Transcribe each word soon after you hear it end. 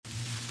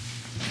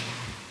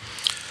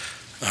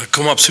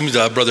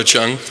고맙습니다, Brother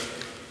Chung.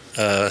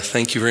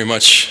 Thank you very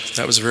much.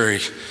 That was a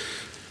very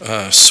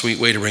sweet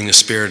way to bring the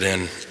Spirit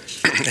in.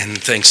 And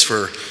thanks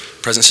for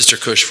President Sister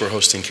Cush for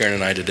hosting Karen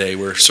and I today.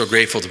 We're so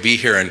grateful to be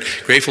here and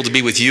grateful to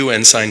be with you,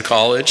 Ensign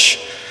College.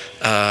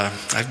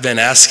 I've been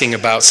asking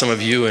about some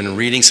of you and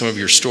reading some of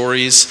your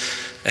stories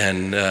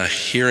and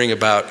hearing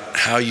about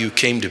how you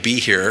came to be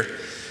here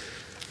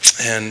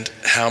and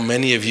how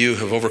many of you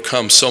have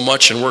overcome so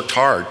much and worked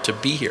hard to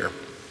be here.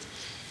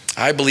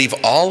 I believe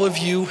all of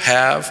you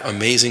have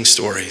amazing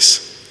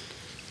stories.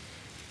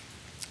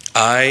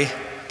 I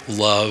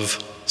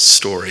love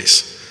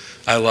stories.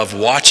 I love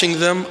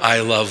watching them. I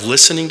love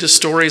listening to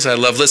stories. I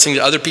love listening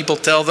to other people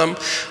tell them.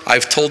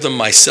 I've told them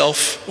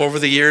myself over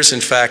the years.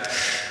 In fact,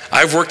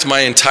 I've worked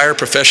my entire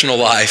professional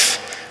life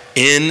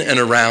in and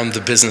around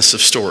the business of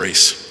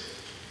stories.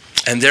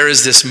 And there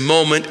is this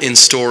moment in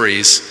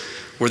stories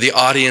where the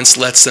audience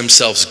lets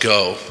themselves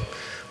go.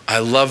 I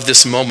love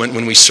this moment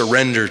when we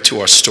surrender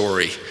to our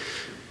story.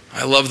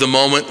 I love the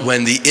moment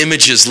when the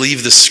images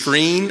leave the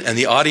screen and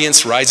the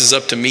audience rises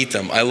up to meet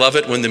them. I love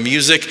it when the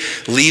music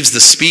leaves the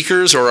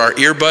speakers or our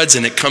earbuds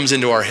and it comes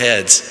into our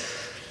heads.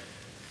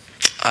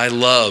 I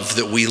love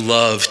that we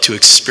love to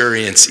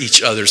experience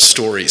each other's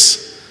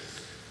stories.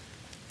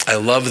 I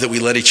love that we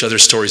let each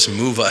other's stories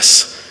move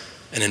us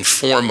and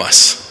inform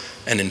us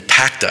and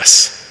impact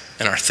us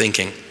in our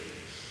thinking.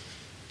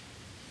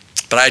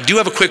 But I do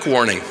have a quick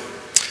warning.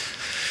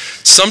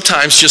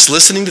 Sometimes just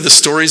listening to the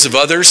stories of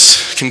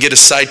others can get us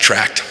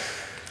sidetracked.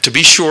 To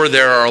be sure,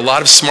 there are a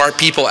lot of smart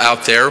people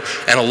out there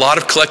and a lot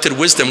of collected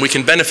wisdom we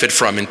can benefit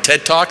from in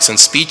TED Talks and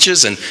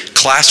speeches and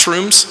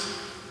classrooms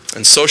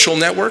and social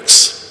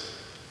networks.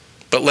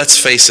 But let's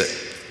face it,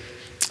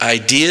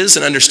 ideas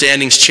and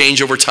understandings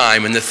change over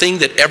time, and the thing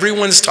that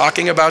everyone's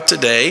talking about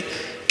today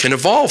can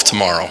evolve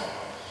tomorrow.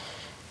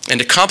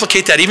 And to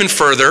complicate that even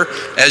further,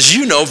 as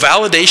you know,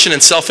 validation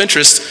and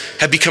self-interest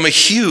have become a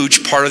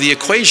huge part of the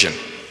equation.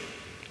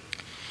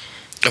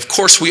 Of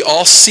course, we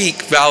all seek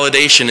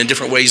validation in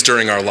different ways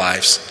during our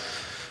lives.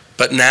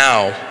 But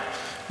now,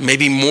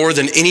 maybe more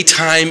than any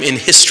time in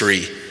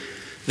history,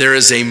 there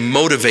is a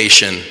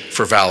motivation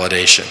for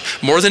validation.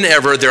 More than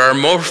ever, there are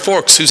more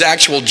folks whose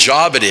actual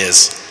job it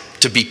is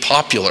to be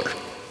popular.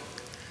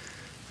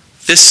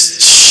 This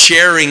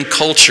sharing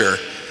culture,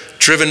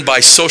 driven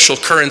by social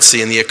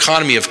currency and the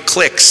economy of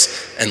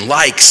clicks and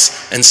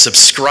likes and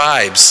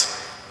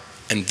subscribes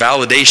and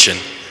validation,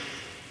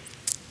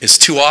 is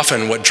too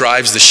often what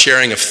drives the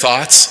sharing of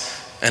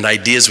thoughts and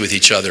ideas with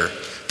each other.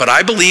 But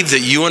I believe that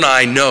you and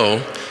I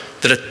know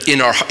that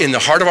in the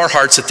heart of our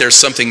hearts that there's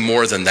something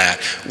more than that.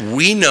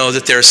 We know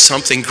that there's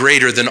something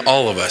greater than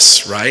all of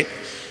us, right?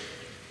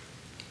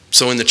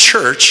 So in the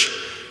church,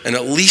 and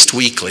at least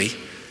weekly,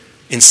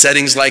 in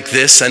settings like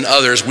this and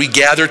others, we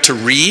gather to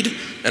read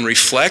and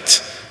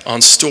reflect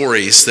on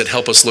stories that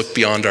help us look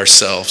beyond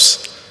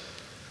ourselves.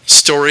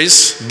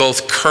 Stories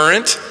both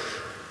current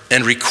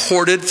and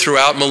recorded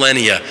throughout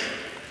millennia.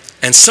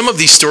 And some of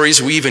these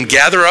stories we even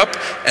gather up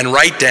and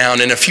write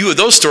down, and a few of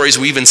those stories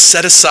we even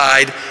set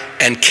aside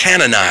and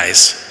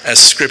canonize as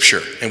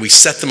scripture, and we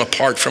set them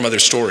apart from other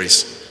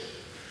stories.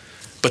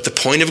 But the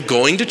point of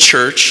going to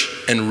church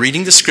and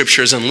reading the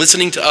scriptures and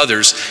listening to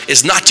others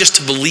is not just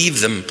to believe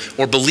them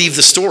or believe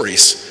the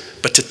stories,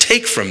 but to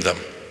take from them.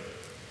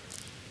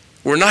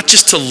 We're not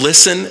just to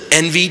listen,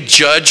 envy,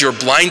 judge, or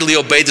blindly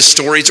obey the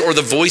stories or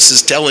the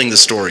voices telling the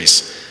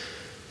stories,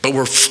 but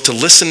we're to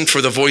listen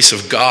for the voice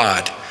of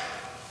God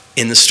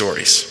in the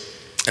stories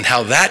and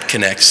how that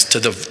connects to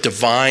the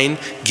divine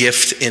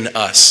gift in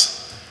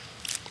us.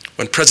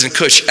 When President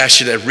Cush asked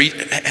you to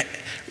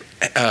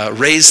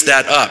raise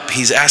that up,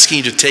 he's asking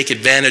you to take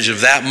advantage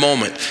of that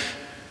moment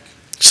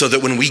so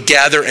that when we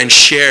gather and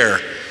share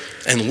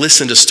and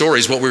listen to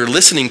stories, what we're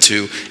listening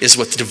to is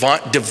what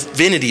the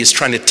divinity is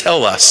trying to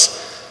tell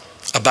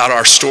us about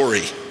our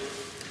story,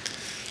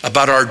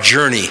 about our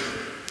journey,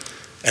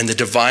 and the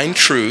divine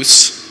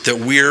truths that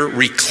we're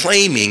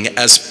reclaiming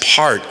as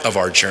part of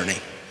our journey.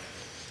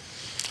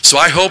 So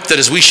I hope that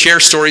as we share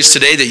stories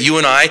today that you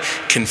and I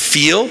can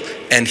feel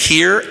and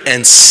hear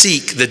and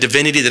seek the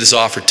divinity that is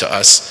offered to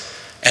us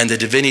and the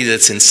divinity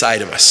that's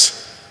inside of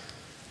us.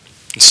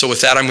 And so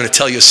with that, I'm going to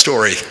tell you a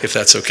story, if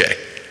that's okay.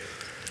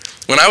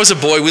 When I was a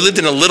boy, we lived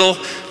in a little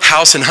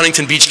house in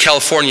Huntington Beach,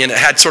 California, and it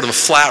had sort of a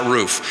flat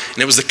roof.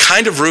 And it was the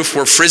kind of roof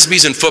where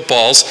frisbees and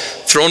footballs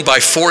thrown by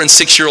 4- and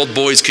 6-year-old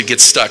boys could get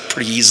stuck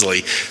pretty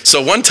easily.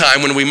 So one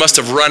time when we must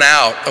have run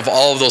out of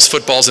all of those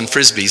footballs and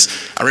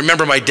frisbees, I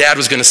remember my dad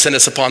was going to send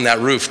us up on that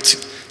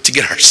roof to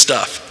get our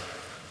stuff.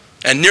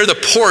 And near the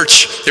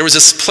porch, there was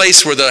this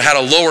place where it had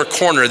a lower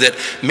corner that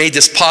made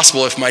this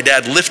possible. If my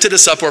dad lifted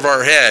us up over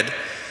our head,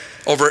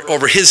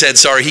 over his head,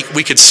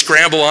 we could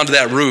scramble onto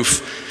that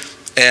roof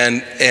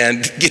and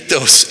get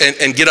those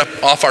and get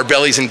up off our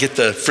bellies and get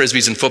the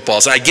frisbees and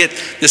footballs. And I get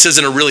this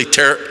isn't a really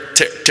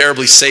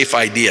terribly safe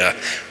idea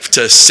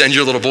to send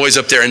your little boys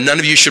up there, and none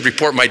of you should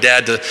report my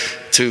dad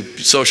to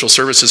social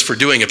services for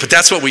doing it, but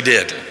that's what we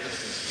did.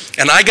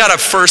 And I got up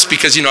first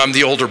because I'm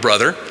the older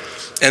brother,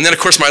 And then, of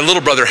course, my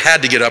little brother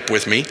had to get up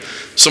with me.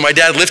 So my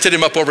dad lifted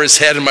him up over his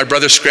head, and my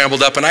brother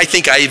scrambled up. And I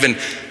think I even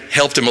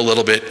helped him a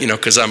little bit,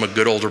 because I'm a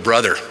good older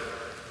brother.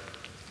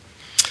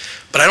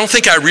 But I don't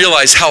think I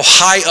realized how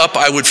high up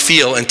I would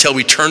feel until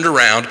we turned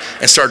around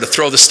and started to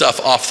throw the stuff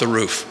off the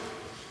roof.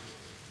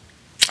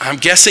 I'm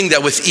guessing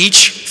that with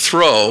each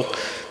throw,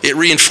 it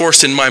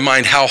reinforced in my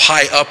mind how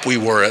high up we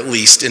were, at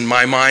least. In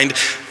my mind,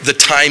 the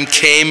time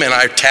came and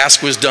our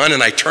task was done,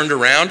 and I turned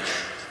around.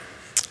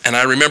 And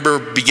I remember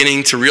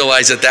beginning to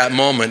realize at that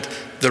moment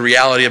the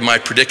reality of my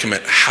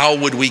predicament. How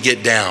would we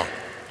get down?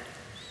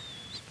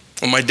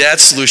 Well, my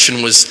dad's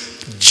solution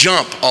was,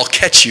 jump, I'll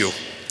catch you.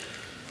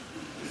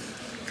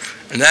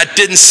 And that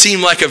didn't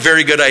seem like a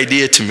very good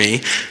idea to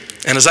me.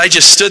 And as I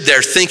just stood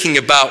there thinking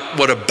about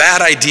what a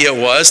bad idea it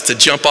was to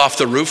jump off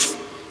the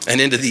roof and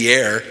into the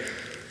air,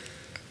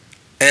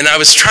 and I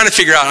was trying to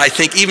figure out, I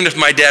think, even if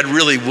my dad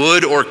really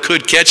would or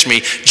could catch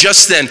me,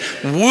 just then,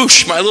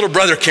 whoosh, my little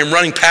brother came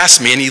running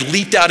past me, and he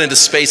leaped out into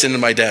space into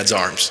my dad's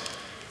arms.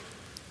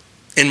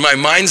 In my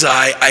mind's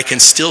eye, I can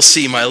still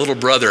see my little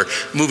brother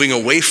moving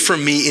away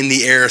from me in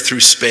the air through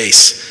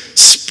space,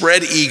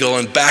 spread eagle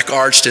and back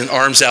arched and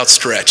arms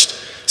outstretched,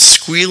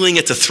 squealing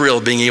at the thrill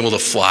of being able to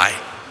fly.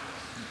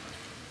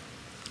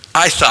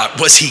 I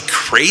thought, was he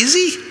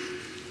crazy?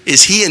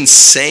 Is he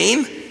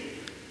insane?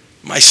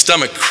 My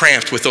stomach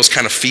cramped with those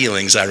kind of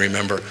feelings, I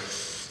remember.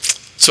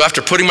 So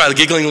after putting my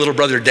giggling little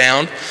brother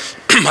down,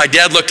 my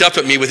dad looked up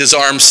at me with his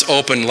arms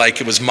open like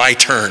it was my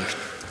turn.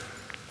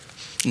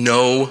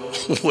 No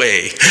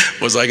way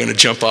was I going to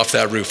jump off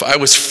that roof. I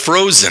was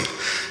frozen.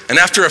 And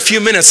after a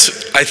few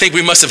minutes, I think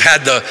we must have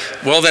had the,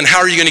 well then how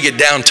are you going to get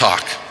down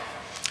talk?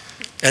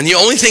 And the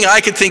only thing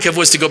I could think of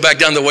was to go back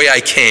down the way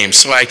I came.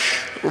 So I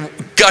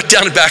got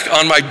down and back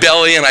on my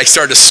belly, and I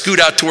started to scoot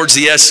out towards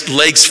the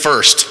legs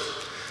first.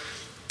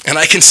 And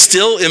I can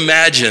still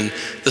imagine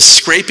the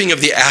scraping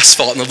of the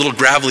asphalt and the little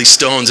gravelly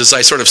stones as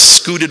I sort of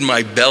scooted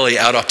my belly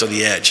out onto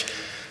the edge.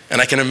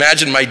 And I can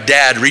imagine my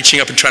dad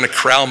reaching up and trying to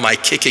corral my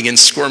kicking and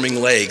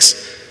squirming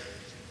legs.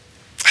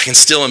 I can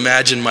still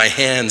imagine my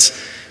hands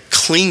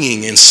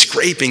clinging and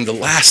scraping the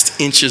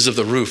last inches of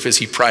the roof as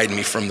he pried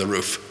me from the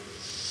roof.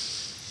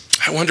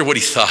 I wonder what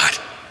he thought.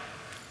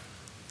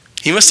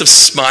 He must have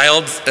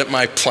smiled at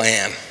my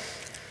plan.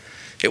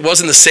 It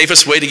wasn't the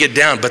safest way to get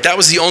down, but that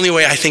was the only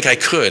way I think I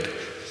could.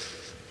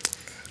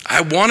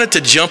 I wanted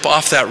to jump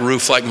off that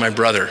roof like my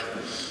brother,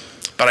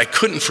 but I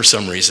couldn't for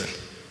some reason.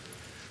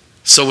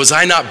 So was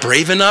I not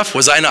brave enough?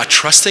 Was I not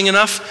trusting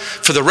enough?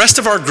 For the rest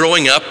of our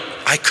growing up,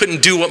 I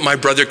couldn't do what my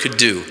brother could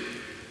do.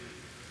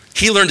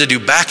 He learned to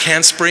do back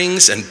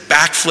handsprings and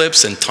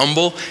backflips and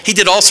tumble. He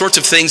did all sorts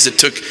of things that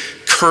took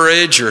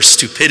courage or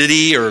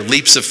stupidity or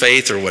leaps of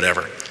faith or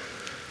whatever.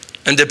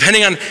 And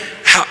depending on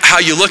how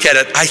you look at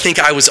it, I think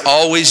I was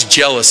always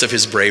jealous of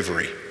his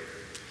bravery.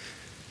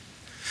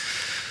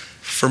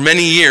 For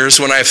many years,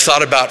 when I've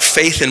thought about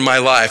faith in my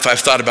life, I've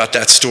thought about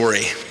that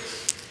story.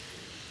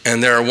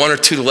 And there are one or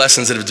two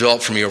lessons that have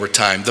developed for me over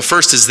time. The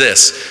first is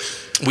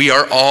this: we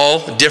are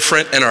all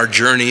different and our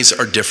journeys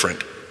are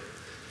different.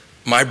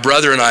 My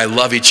brother and I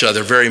love each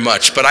other very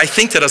much, but I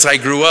think that as I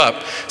grew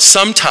up,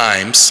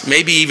 sometimes,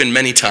 maybe even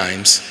many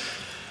times,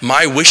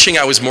 my wishing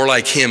I was more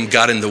like him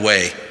got in the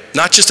way.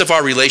 Not just of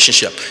our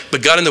relationship,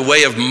 but got in the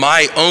way of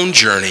my own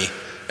journey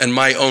and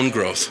my own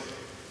growth.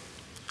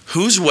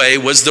 Whose way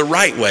was the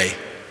right way?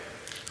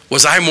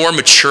 Was I more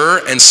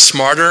mature and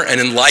smarter and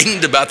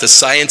enlightened about the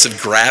science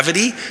of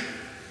gravity?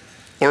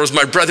 Or was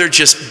my brother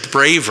just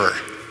braver,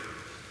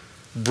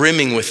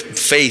 brimming with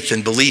faith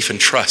and belief and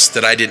trust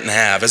that I didn't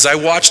have? As I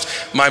watched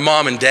my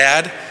mom and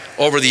dad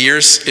over the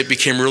years, it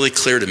became really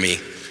clear to me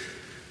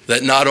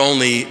that not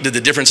only did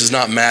the differences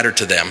not matter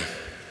to them,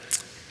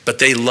 but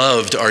they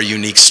loved our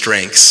unique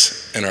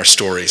strengths and our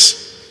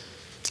stories.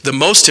 The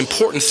most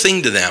important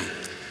thing to them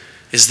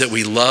is that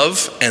we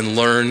love and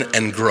learn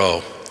and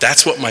grow.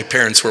 That's what my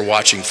parents were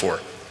watching for.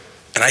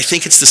 And I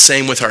think it's the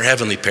same with our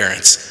heavenly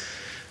parents.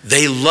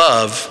 They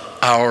love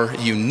our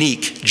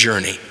unique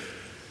journey.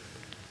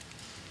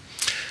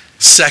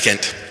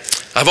 Second,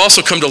 I've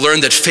also come to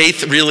learn that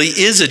faith really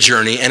is a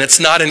journey, and it's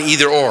not an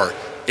either or.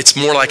 It's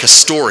more like a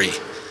story.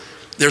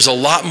 There's a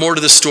lot more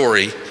to the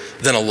story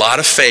than a lot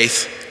of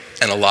faith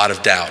and a lot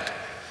of doubt.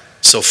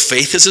 So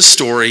faith is a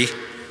story,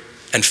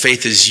 and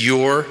faith is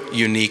your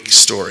unique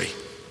story.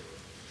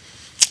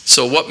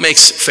 So what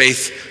makes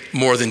faith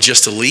more than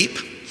just a leap?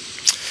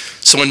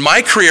 So in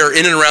my career,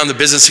 in and around the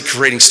business of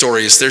creating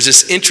stories, there's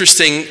this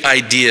interesting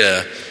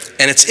idea,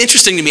 and it's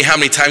interesting to me how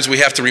many times we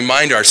have to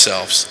remind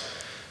ourselves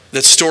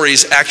that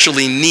stories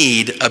actually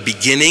need a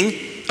beginning,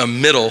 a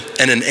middle,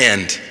 and an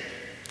end.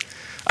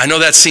 I know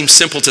that seems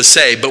simple to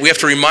say, but we have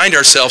to remind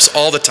ourselves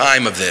all the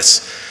time of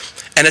this.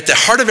 And at the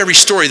heart of every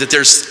story, that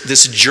there's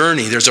this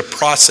journey, there's a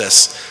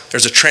process,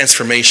 there's a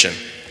transformation.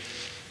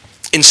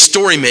 In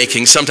story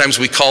making, sometimes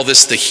we call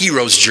this the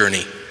hero's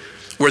journey,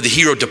 where the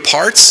hero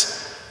departs,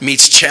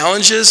 meets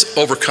challenges,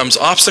 overcomes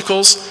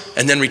obstacles,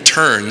 and then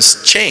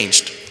returns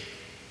changed.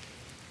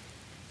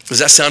 Does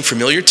that sound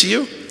familiar to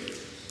you?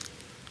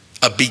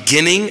 A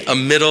beginning, a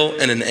middle,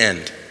 and an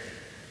end.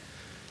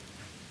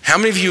 How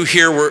many of you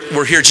here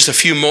were here just a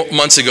few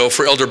months ago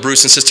for Elder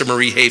Bruce and Sister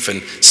Marie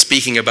Hafen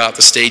speaking about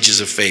the stages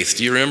of faith?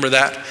 Do you remember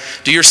that?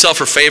 Do yourself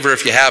a favor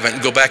if you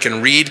haven't, go back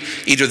and read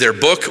either their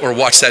book or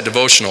watch that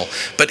devotional.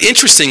 But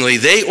interestingly,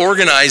 they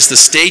organized the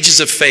stages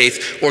of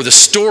faith or the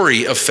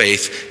story of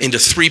faith into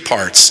 3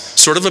 parts,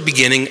 sort of a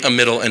beginning, a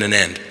middle, and an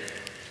end.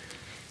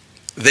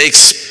 They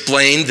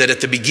explained that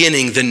at the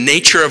beginning, the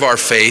nature of our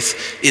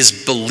faith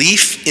is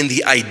belief in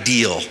the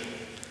ideal,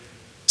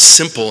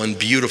 simple and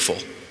beautiful.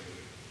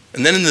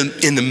 And then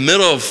in the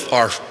middle of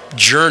our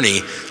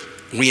journey,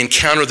 we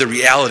encounter the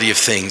reality of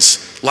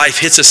things. Life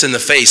hits us in the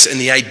face, and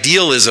the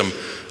idealism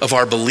of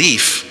our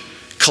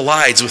belief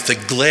collides with the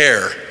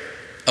glare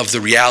of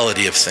the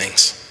reality of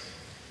things.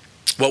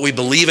 What we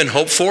believe and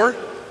hope for,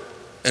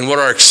 and what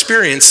our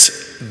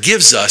experience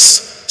gives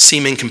us,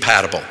 seem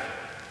incompatible.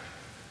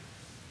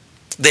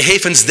 The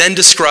Hafens then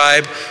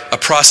describe a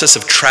process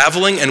of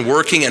traveling and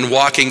working and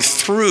walking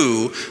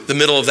through the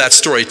middle of that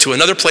story to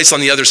another place on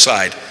the other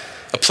side.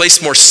 A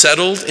place more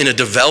settled in a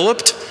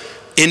developed,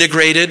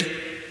 integrated,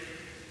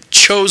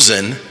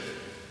 chosen,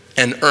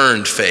 and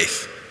earned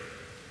faith.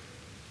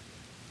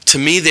 To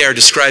me, they are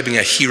describing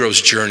a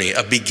hero's journey,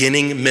 a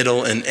beginning,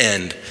 middle, and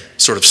end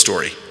sort of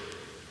story.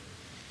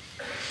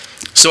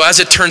 So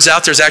as it turns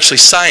out, there's actually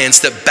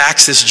science that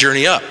backs this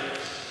journey up.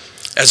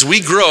 As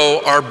we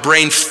grow, our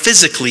brain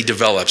physically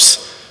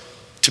develops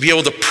to be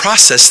able to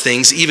process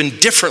things even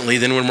differently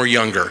than when we're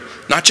younger.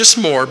 Not just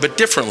more, but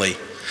differently.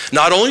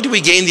 Not only do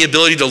we gain the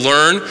ability to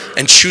learn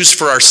and choose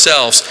for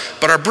ourselves,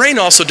 but our brain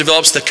also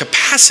develops the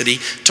capacity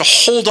to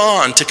hold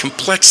on to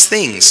complex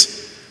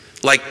things,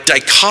 like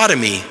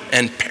dichotomy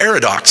and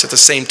paradox at the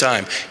same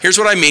time. Here's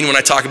what I mean when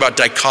I talk about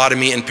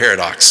dichotomy and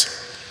paradox.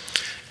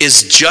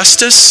 Is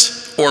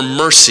justice or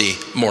mercy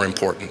more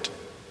important?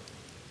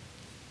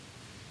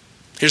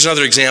 Here's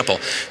another example.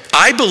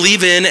 I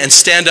believe in and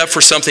stand up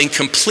for something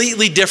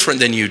completely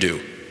different than you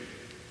do,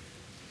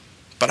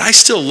 but I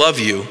still love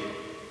you,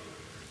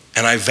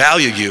 and I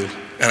value you,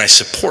 and I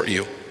support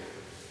you.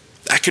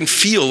 That can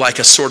feel like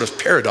a sort of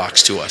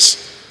paradox to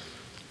us.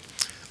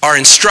 Our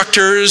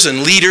instructors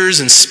and leaders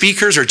and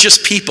speakers are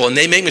just people, and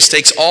they make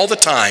mistakes all the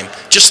time,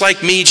 just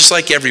like me, just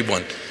like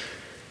everyone.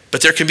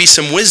 But there can be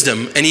some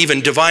wisdom and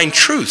even divine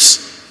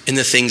truths in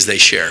the things they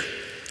share.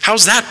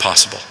 How's that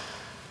possible?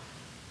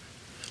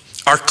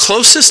 Our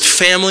closest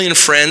family and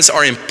friends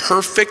are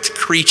imperfect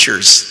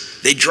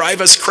creatures. They drive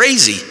us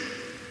crazy,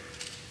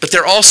 but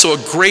they're also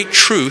a great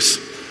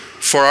truth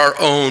for our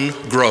own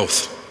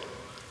growth.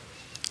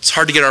 It's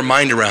hard to get our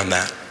mind around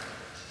that.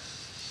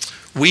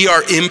 We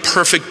are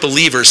imperfect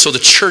believers, so the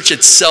church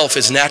itself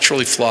is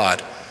naturally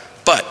flawed.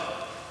 But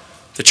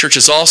the church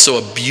is also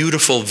a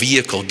beautiful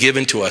vehicle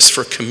given to us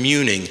for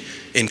communing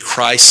in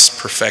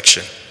Christ's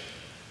perfection.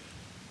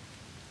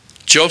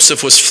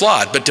 Joseph was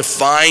flawed, but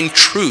divine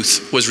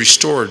truth was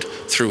restored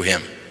through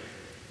him.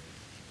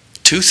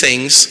 2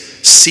 things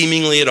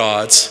seemingly at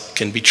odds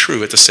can be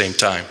true at the same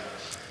time.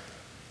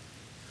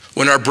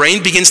 When our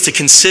brain begins to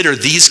consider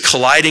these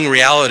colliding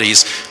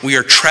realities, we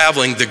are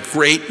traveling the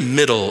great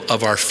middle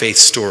of our faith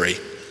story.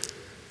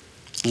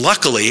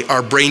 Luckily,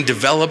 our brain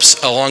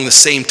develops along the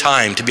same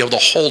time to be able to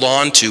hold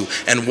on to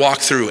and walk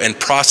through and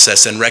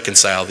process and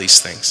reconcile these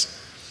things.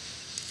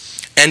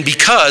 And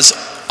because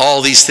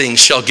all these things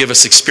shall give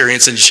us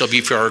experience and shall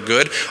be for our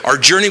good, our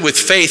journey with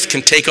faith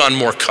can take on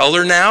more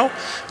color now,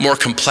 more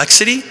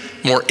complexity,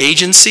 more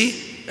agency,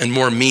 and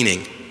more meaning.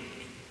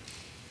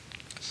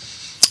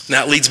 And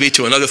that leads me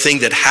to another thing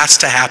that has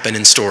to happen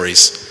in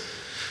stories.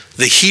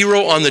 The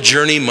hero on the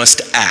journey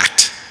must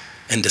act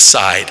and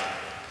decide.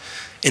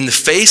 In the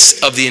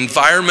face of the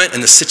environment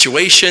and the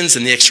situations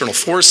and the external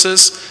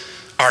forces,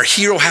 our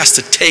hero has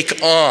to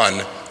take on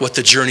what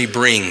the journey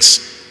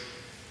brings.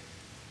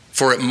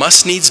 For it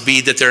must needs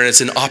be that there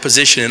is an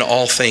opposition in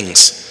all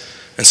things.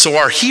 And so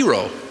our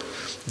hero,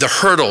 the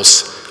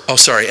hurdles,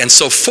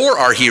 for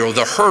our hero,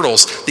 the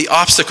hurdles, the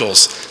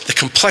obstacles, the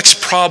complex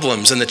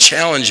problems, and the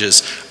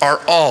challenges are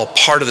all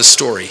part of the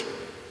story.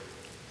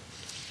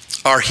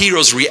 Our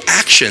hero's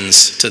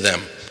reactions to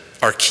them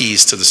are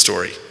keys to the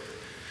story,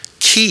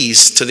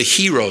 keys to the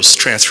hero's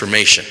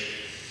transformation.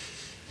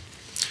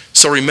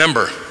 So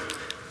remember,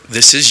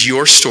 this is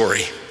your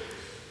story.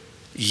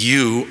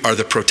 You are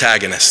the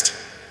protagonist.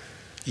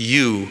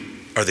 You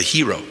are the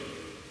hero.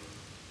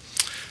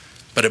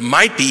 But it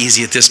might be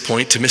easy at this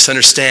point to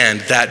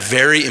misunderstand that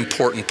very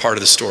important part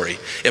of the story.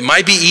 It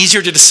might be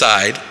easier to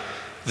decide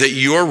that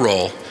your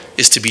role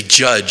is to be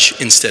judge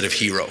instead of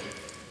hero.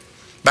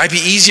 It might be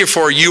easier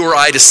for you or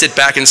I to sit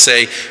back and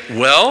say,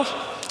 well,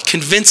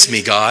 convince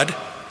me, God.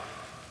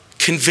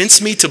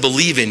 Convince me to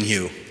believe in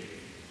you.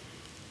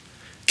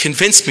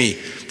 Convince me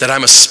that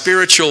I'm a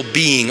spiritual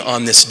being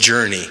on this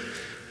journey.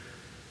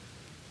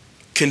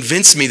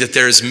 Convince me that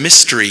there is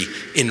mystery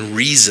in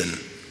reason.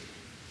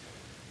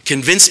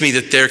 Convince me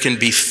that there can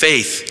be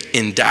faith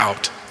in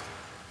doubt.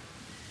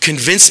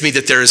 Convince me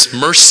that there is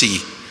mercy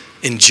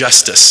in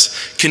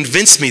justice.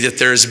 Convince me that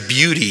there is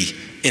beauty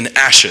in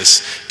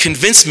ashes.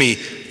 Convince me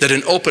that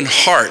an open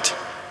heart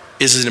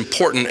is as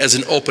important as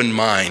an open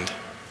mind.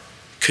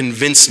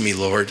 Convince me,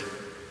 Lord.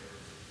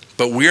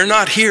 But we are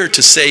not here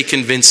to say,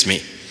 convince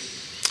me.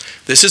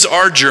 This is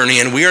our journey,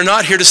 and we are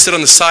not here to sit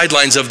on the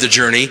sidelines of the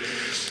journey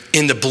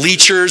in the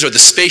bleachers or the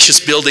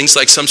spacious buildings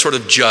like some sort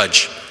of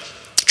judge,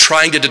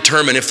 trying to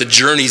determine if the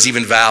journey is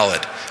even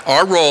valid.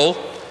 Our role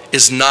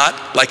is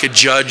not like a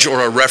judge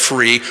or a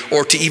referee,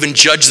 or to even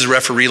judge the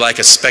referee like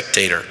a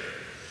spectator.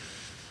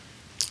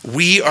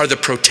 We are the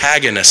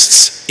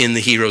protagonists in the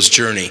hero's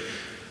journey.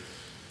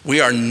 We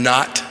are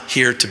not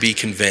here to be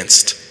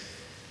convinced.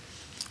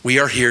 We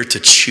are here to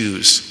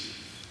choose.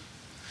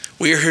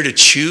 We are here to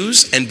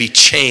choose and be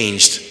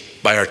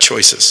changed by our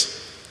choices.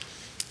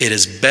 It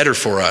is better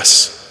for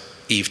us,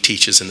 Eve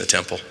teaches in the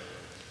temple.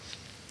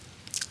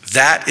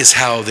 That is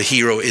how the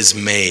hero is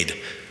made,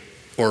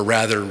 or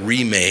rather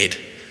remade,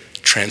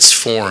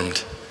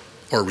 transformed,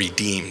 or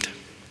redeemed.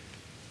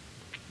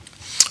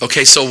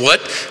 Okay, so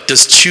what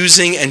does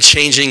choosing and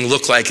changing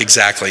look like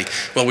exactly?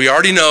 Well, we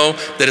already know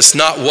that it's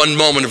not one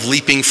moment of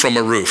leaping from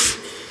a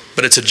roof,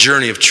 but it's a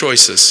journey of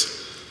choices.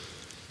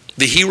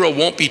 The hero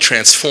won't be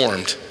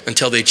transformed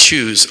until they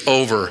choose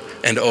over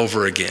and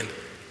over again.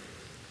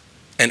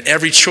 And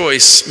every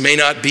choice may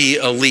not be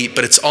a leap,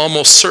 but it's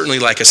almost certainly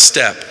like a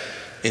step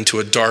into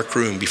a dark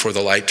room before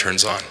the light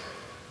turns on,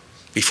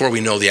 before we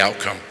know the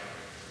outcome.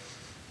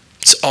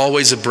 It's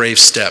always a brave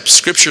step.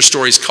 Scripture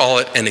stories call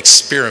it an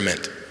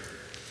experiment.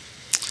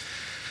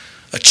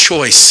 A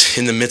choice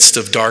in the midst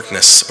of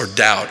darkness or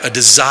doubt, a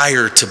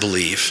desire to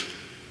believe.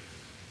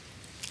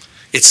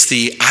 It's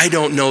the I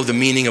don't know the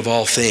meaning of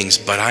all things,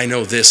 but I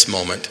know this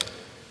moment.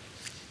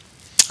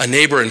 A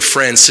neighbor and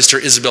friend, Sister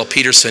Isabel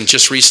Peterson,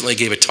 just recently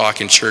gave a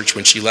talk in church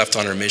when she left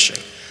on her mission.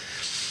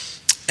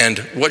 And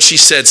what she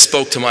said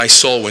spoke to my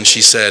soul when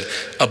she said,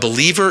 "A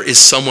believer is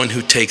someone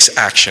who takes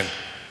action."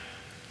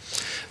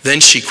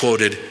 Then she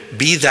quoted,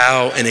 "Be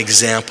thou an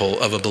example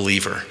of a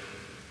believer."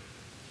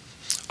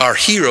 Our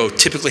hero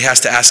typically has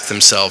to ask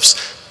themselves,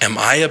 am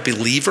I a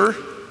believer?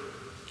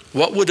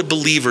 What would a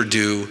believer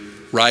do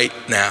right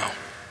now?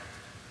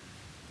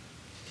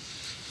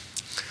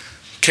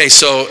 Okay,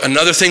 so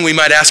another thing we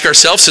might ask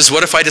ourselves is,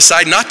 what if I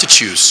decide not to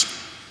choose?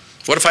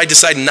 What if I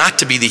decide not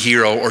to be the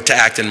hero or to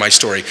act in my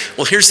story?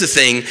 Well, here's the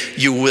thing,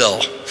 you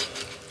will.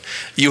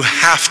 You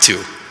have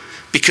to,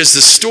 because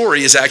the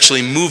story is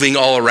actually moving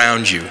all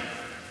around you.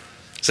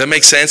 Does that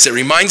make sense? It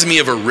reminds me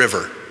of a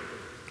river.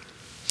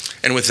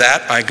 And with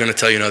that, I'm going to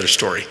tell you another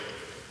story.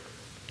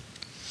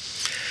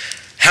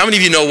 How many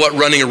of you know what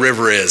running a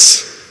river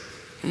is?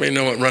 Anybody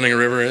know what running a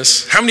river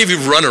is? How many of you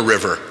run a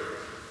river?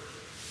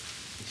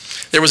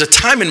 There was a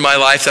time in my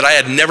life that I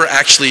had never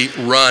actually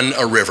run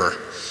a river.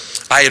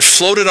 I had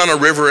floated on a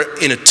river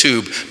in a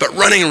tube, but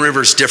running a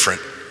river is different.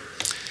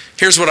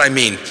 Here's what I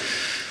mean.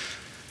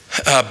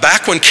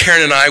 Back when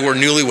Karen and I were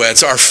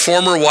newlyweds, our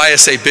former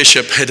YSA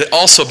bishop had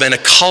also been a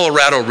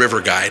Colorado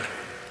river guide.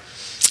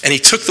 And he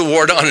took the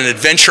ward on an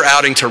adventure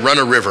outing to run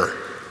a river.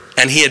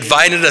 And he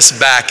invited us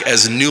back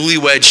as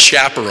newlywed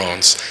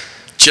chaperones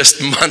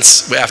just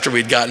months after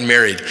we'd gotten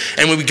married.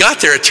 And when we got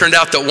there, it turned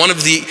out that one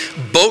of the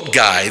boat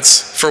guides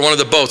for one of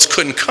the boats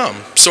couldn't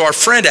come. So our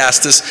friend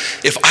asked us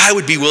if I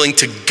would be willing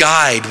to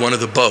guide one of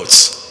the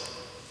boats.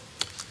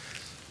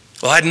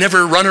 Well, I'd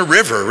never run a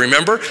river,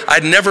 remember?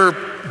 I'd never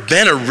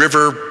been a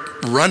river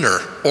runner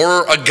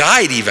or a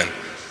guide even.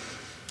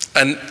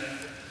 And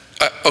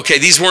okay,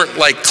 these weren't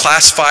like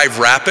class 5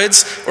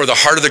 rapids or the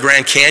heart of the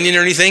Grand Canyon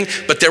or anything,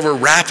 but there were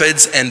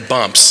rapids and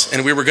bumps,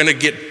 and we were gonna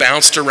get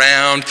bounced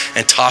around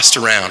and tossed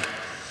around.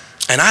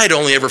 And I had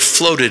only ever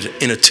floated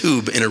in a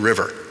tube in a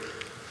river,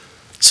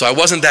 so I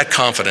wasn't that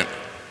confident.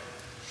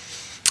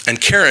 And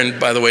Karen,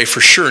 by the way,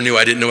 for sure knew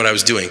I didn't know what I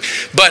was doing.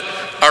 But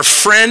our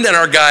friend and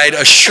our guide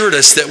assured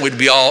us that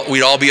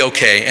we'd all be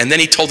okay. And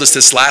then he told us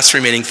this last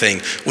remaining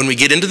thing. When we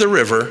get into the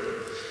river,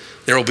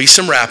 there will be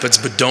some rapids,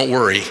 but don't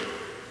worry.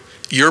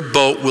 Your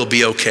boat will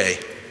be okay.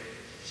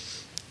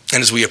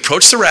 And as we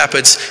approach the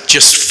rapids,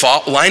 just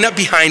line up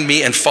behind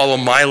me and follow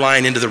my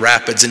line into the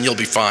rapids and you'll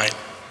be fine.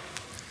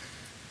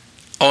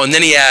 Oh, and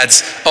then he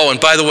adds, oh, and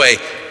by the way,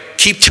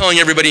 keep telling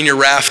everybody in your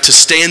raft to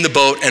stay in the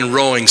boat and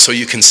rowing so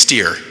you can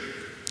steer.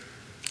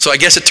 So I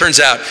guess it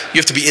turns out you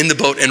have to be in the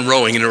boat and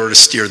rowing in order to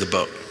steer the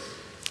boat.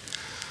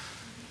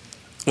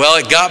 Well,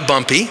 it got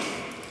bumpy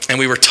and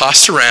we were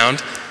tossed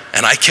around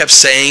and I kept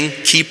saying,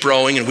 keep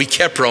rowing, and we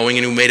kept rowing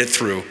and we made it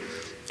through.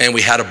 And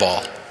we had a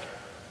ball.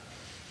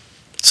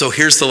 So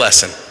here's the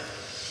lesson.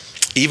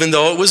 Even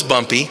though it was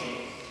bumpy,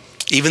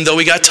 even though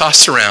we got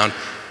tossed around,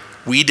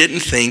 we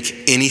didn't think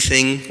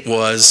anything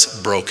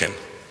was broken.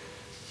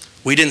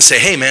 We didn't say,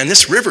 hey man,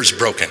 this river's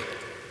broken.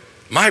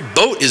 My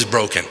boat is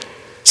broken.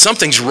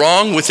 Something's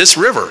wrong with this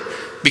river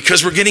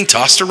because we're getting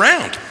tossed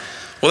around.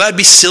 Well, that'd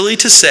be silly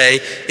to say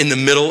in the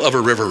middle of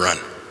a river run.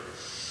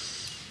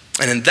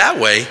 And in that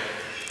way,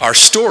 our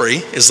story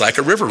is like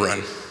a river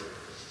run.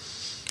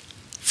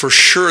 For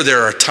sure,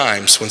 there are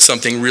times when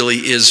something really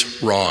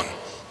is wrong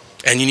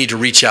and you need to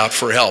reach out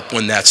for help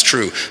when that's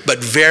true. But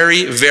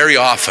very, very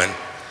often,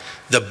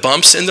 The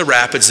bumps in the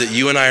rapids that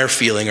you and I are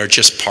feeling are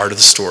just part of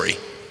the story.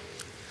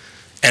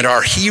 And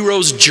our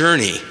hero's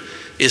journey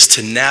is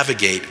to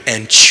navigate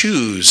and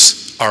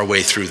choose our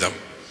way through them.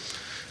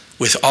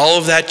 With all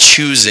of that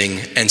choosing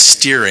and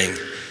steering,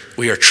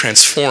 we are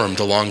transformed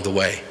along the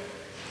way.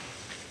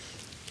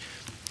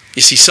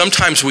 You see,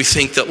 sometimes we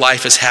think that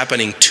life is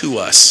happening to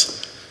us,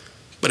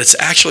 but it's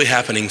actually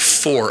happening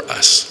for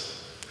us.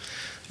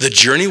 The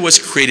journey was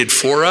created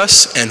for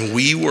us, and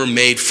we were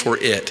made for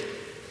it.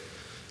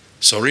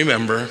 So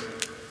remember,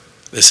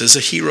 this is a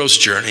hero's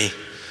journey,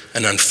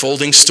 an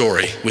unfolding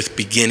story with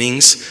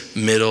beginnings,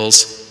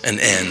 middles, and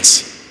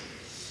ends.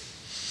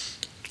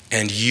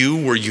 And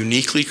you were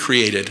uniquely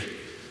created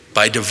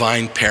by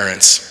divine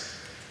parents.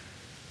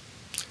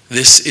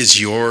 This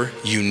is your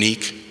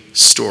unique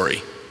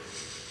story.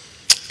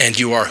 And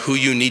you are who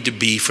you need to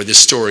be for this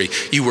story.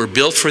 You were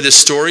built for this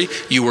story.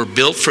 You were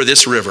built for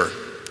this river.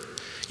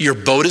 Your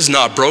boat is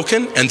not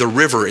broken, and the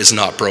river is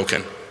not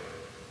broken.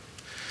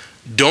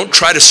 Don't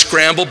try to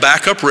scramble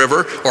back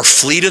upriver or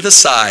flee to the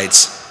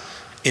sides.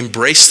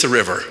 Embrace the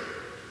river.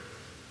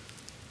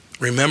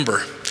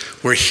 Remember,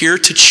 we're here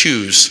to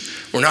choose.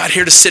 We're not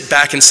here to sit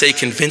back and say,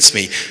 convince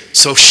me.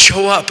 So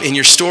show up in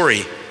your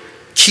story.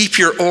 Keep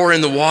your oar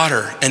in the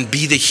water and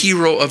be the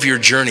hero of your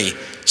journey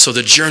so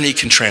the journey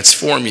can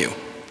transform you.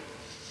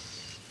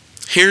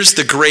 Here's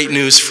the great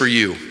news for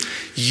you.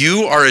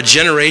 You are a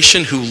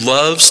generation who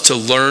loves to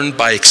learn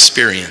by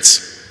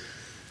experience,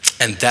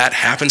 and that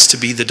happens to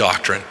be the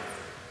doctrine.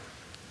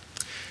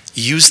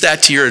 Use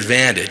that to your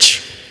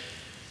advantage.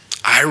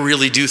 I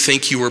really do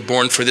think you were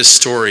born for this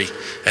story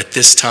at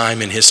this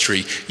time in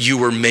history. You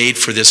were made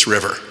for this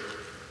river.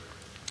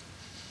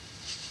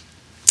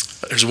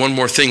 There's one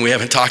more thing we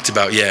haven't talked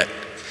about yet.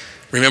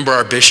 Remember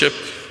our bishop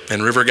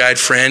and river guide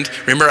friend?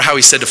 Remember how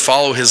he said to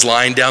follow his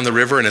line down the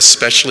river, and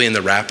especially in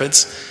the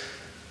rapids?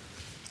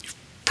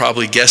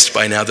 Probably guessed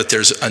by now that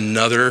there's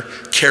another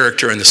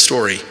character in the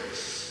story,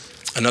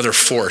 another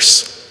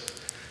force.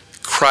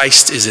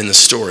 Christ is in the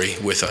story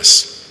with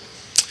us.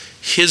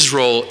 His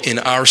role in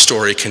our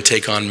story can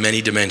take on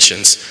many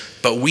dimensions,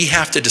 but we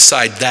have to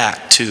decide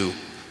that too.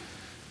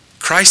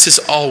 Christ is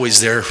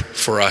always there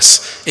for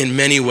us in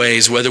many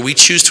ways, whether we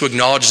choose to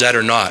acknowledge that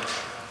or not,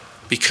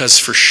 because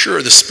for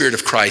sure the Spirit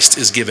of Christ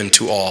is given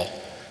to all.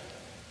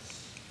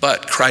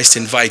 But Christ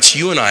invites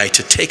you and I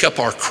to take up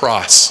our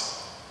cross,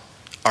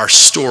 our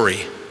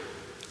story,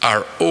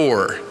 our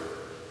oar,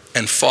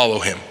 and follow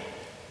him.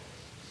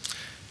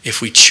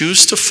 If we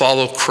choose to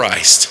follow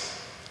Christ,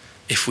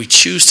 if we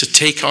choose to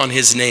take on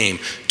his name,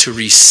 to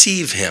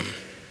receive him,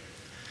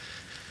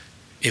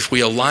 if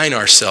we align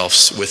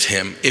ourselves with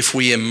him, if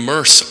we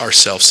immerse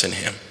ourselves in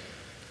him,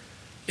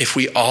 if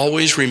we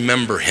always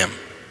remember him,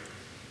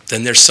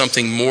 then there's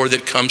something more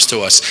that comes to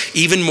us,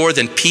 even more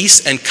than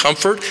peace and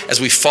comfort as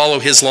we follow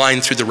his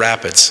line through the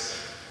rapids.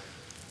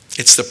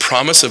 It's the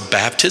promise of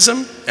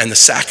baptism and the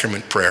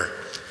sacrament prayer.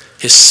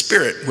 His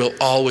Spirit will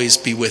always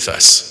be with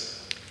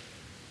us.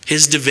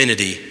 His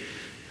divinity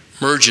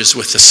merges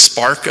with the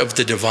spark of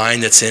the divine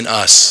that's in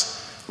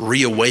us,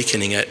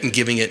 reawakening it and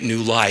giving it new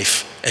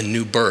life and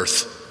new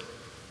birth.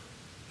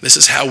 This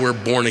is how we're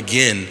born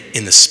again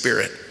in the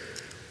Spirit.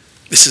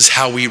 This is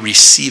how we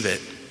receive it.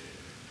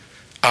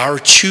 Our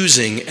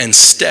choosing and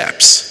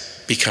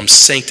steps become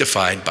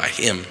sanctified by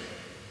him.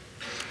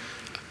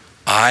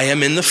 I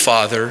am in the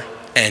Father,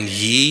 and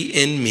ye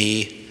in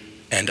me,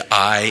 and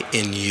I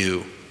in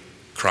you,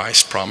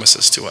 Christ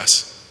promises to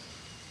us.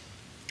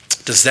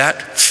 Does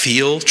that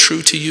feel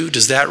true to you?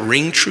 Does that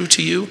ring true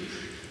to you?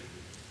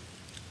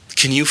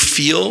 Can you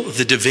feel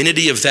the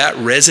divinity of that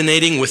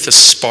resonating with the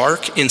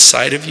spark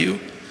inside of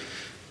you?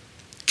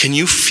 Can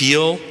you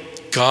feel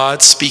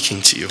God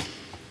speaking to you?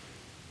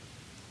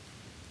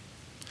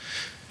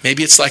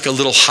 Maybe it's like a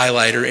little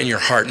highlighter in your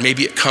heart.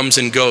 Maybe it comes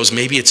and goes.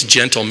 Maybe it's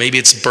gentle. Maybe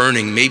it's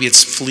burning. Maybe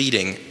it's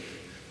fleeting.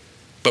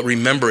 But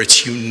remember,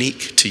 it's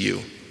unique to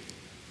you.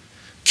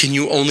 Can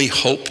you only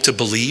hope to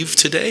believe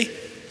today?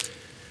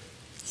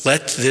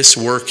 Let this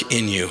work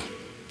in you.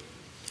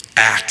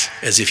 Act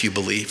as if you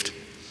believed.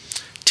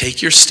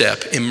 Take your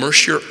step,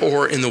 immerse your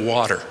oar in the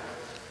water,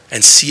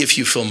 and see if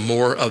you feel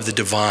more of the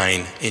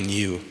divine in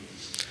you.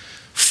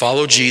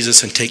 Follow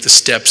Jesus and take the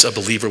steps a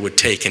believer would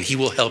take, and he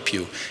will help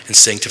you and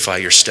sanctify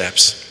your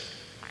steps.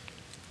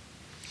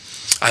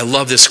 I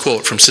love this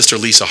quote from Sister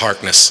Lisa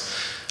Harkness.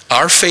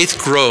 Our faith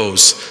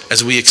grows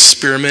as we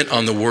experiment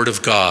on the Word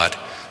of God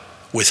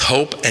with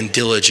hope and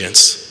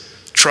diligence,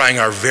 trying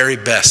our very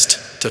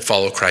best to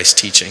follow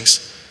Christ's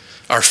teachings.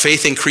 Our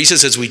faith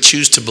increases as we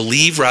choose to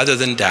believe rather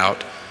than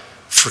doubt,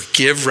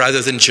 forgive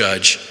rather than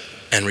judge,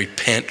 and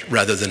repent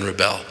rather than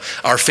rebel.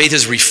 Our faith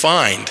is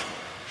refined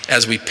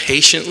as we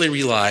patiently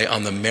rely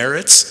on the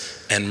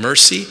merits and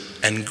mercy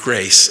and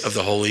grace of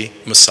the Holy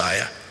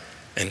Messiah.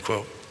 End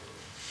quote.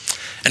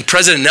 And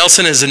President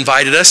Nelson has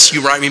invited us,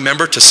 you might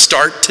remember, to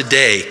start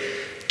today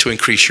to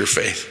increase your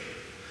faith.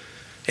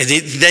 And he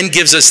then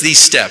gives us these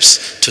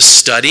steps: to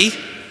study,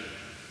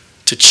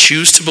 to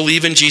choose to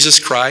believe in Jesus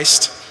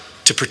Christ,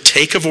 to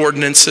partake of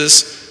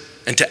ordinances,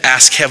 and to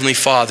ask Heavenly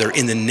Father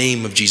in the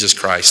name of Jesus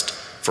Christ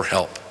for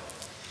help.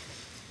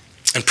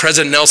 And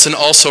President Nelson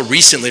also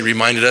recently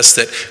reminded us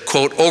that,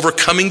 quote,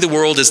 overcoming the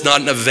world is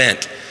not an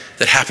event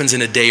that happens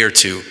in a day or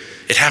two.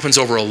 It happens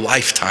over a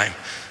lifetime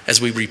as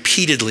we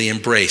repeatedly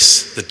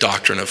embrace the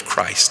doctrine of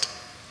Christ.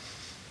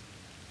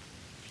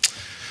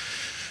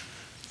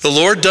 The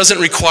Lord doesn't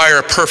require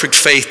a perfect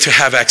faith to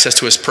have access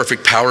to his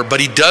perfect power, but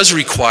he does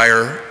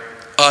require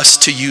us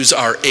to use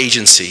our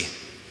agency,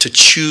 to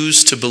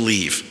choose to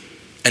believe,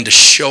 and to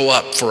show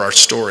up for our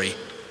story.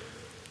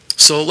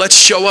 So let's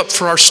show up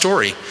for our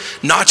story,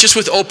 not just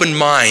with open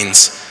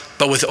minds,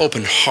 but with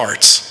open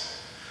hearts.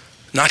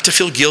 Not to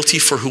feel guilty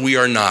for who we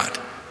are not,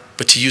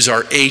 but to use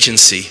our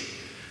agency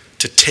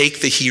to take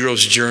the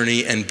hero's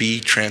journey and be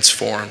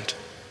transformed.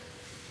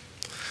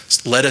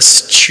 Let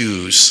us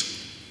choose.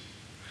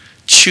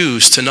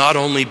 Choose to not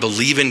only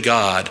believe in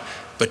God,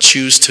 but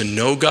choose to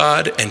know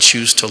God and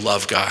choose to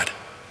love God.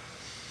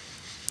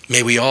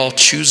 May we all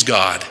choose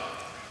God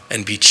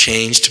and be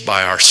changed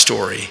by our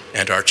story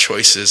and our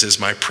choices is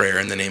my prayer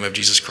in the name of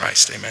Jesus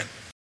Christ. Amen.